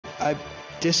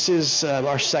This is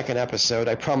our second episode.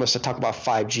 I promised to talk about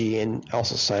 5G and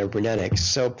also cybernetics.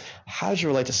 So how does it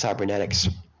relate to cybernetics?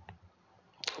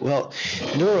 Well,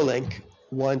 Neuralink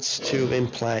wants to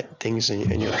implant things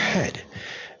in your head,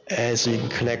 and so you can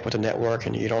connect with the network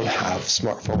and you don't have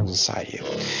smartphones inside you.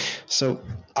 So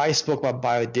I spoke about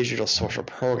biodigital social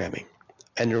programming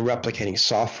and replicating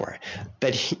software.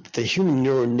 But the human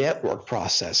neural network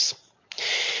process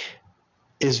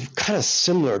is kind of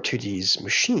similar to these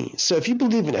machines. So if you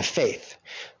believe in a faith,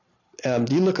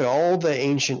 you look at all the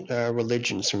ancient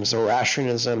religions, from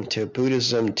Zoroastrianism to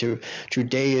Buddhism to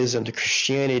Judaism to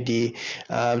Christianity,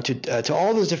 to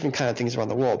all those different kind of things around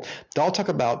the world. They all talk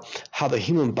about how the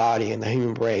human body and the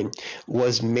human brain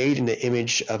was made in the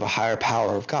image of a higher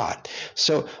power of God.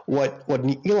 So what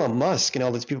Elon Musk and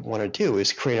all these people want to do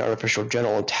is create an artificial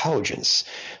general intelligence.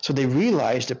 So they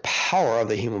realize the power of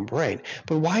the human brain.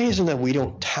 But why isn't it we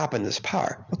don't tap in this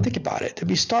power? Well, think about it. It'd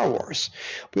be Star Wars.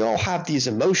 We all have these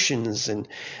emotions, and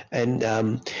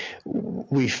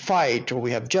we fight, or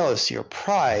we have jealousy or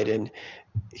pride. And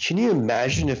can you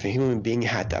imagine if a human being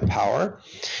had that power?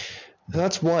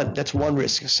 That's one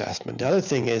risk assessment. The other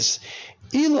thing is,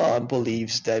 Elon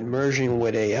believes that merging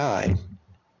with AI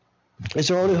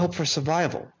is our only hope for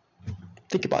survival.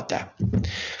 Think about that.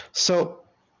 So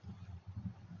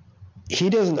he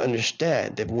doesn't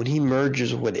understand that when he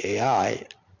merges with AI,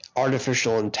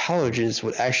 artificial intelligence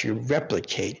would actually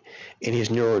replicate in his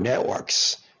neural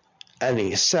networks and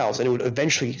in his cells, and it would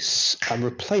eventually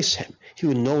replace him. He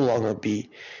would no longer be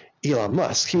Elon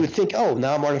Musk. He would think, oh,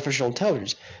 now I'm artificial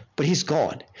intelligence, but he's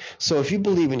gone. So if you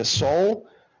believe in a soul,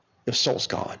 the soul's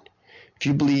gone.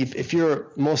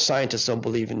 Most scientists don't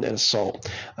believe in a soul.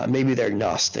 Maybe they're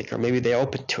agnostic, or maybe they're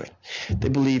open to it. They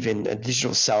believe in a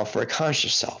digital self or a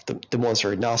conscious self, the ones who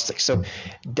are agnostic. So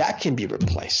that can be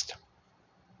replaced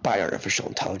by artificial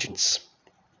intelligence.